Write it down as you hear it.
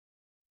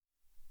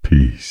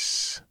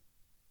Peace.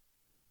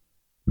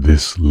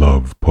 This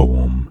love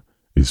poem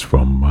is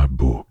from my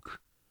book,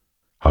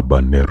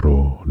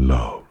 Habanero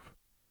Love,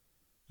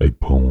 a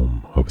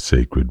poem of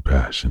sacred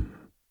passion.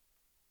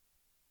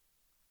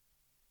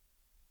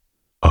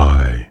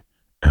 I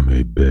am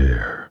a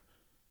bear,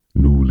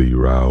 newly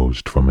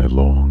roused from a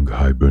long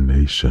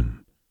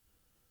hibernation,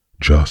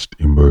 just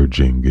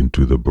emerging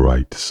into the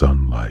bright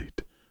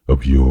sunlight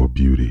of your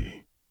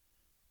beauty.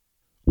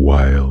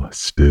 While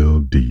still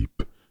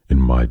deep in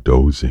my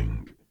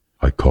dozing,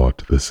 I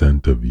caught the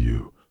scent of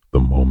you the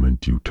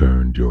moment you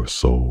turned your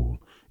soul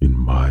in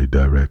my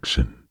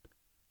direction.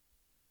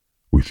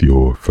 With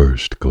your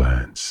first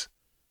glance,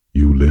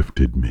 you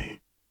lifted me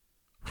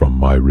from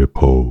my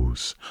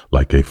repose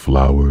like a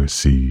flower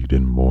seed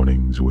in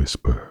morning's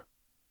whisper.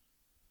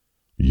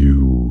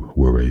 You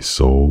were a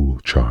soul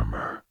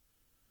charmer,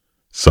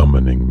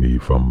 summoning me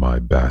from my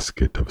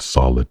basket of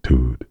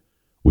solitude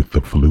with the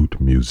flute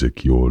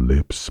music your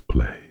lips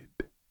played.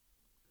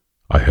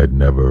 I had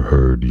never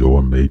heard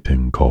your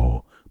mating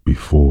call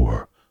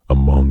before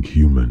among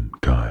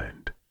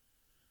humankind,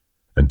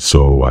 and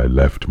so I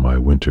left my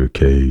winter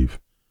cave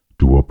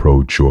to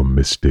approach your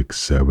mystic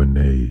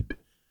serenade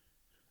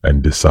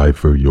and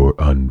decipher your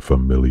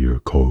unfamiliar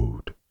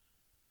code.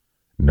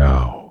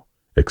 Now,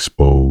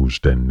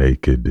 exposed and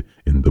naked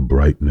in the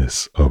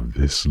brightness of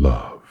this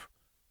love,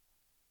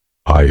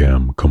 I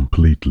am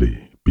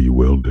completely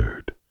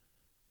bewildered.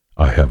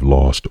 I have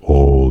lost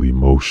all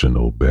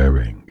emotional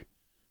bearing.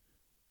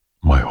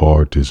 My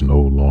heart is no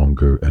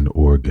longer an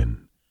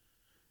organ.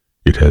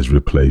 It has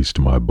replaced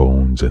my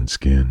bones and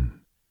skin.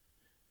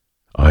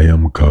 I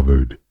am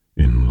covered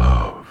in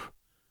love,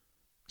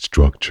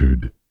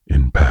 structured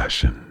in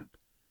passion.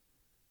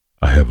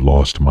 I have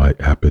lost my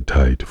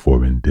appetite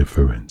for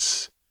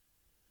indifference.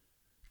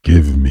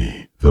 Give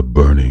me the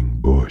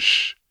burning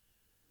bush.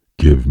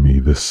 Give me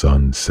the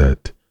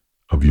sunset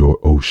of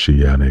your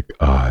oceanic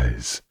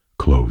eyes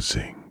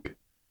closing.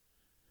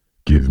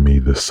 Give me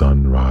the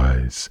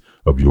sunrise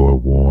of your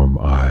warm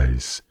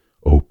eyes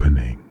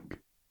opening.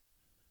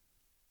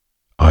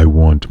 I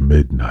want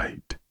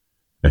midnight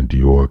and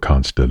your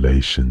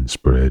constellation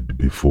spread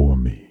before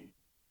me,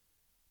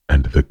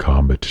 and the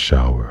comet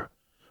shower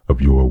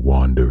of your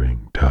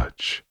wandering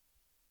touch.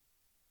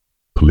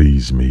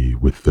 Please me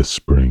with the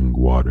spring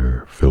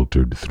water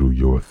filtered through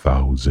your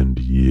 1,000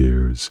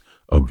 years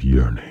of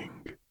yearning.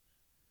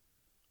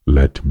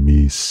 Let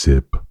me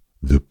sip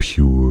the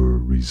pure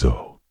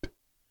result.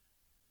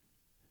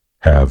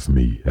 Have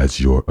me as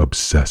your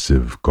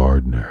obsessive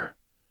gardener.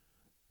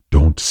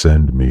 Don't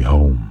send me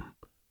home.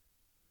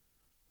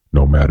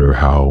 No matter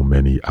how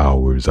many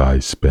hours I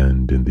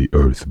spend in the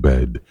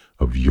earthbed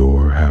of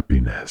your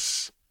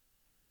happiness,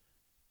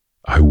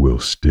 I will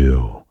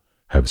still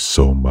have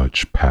so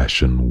much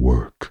passion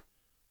work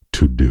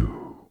to do.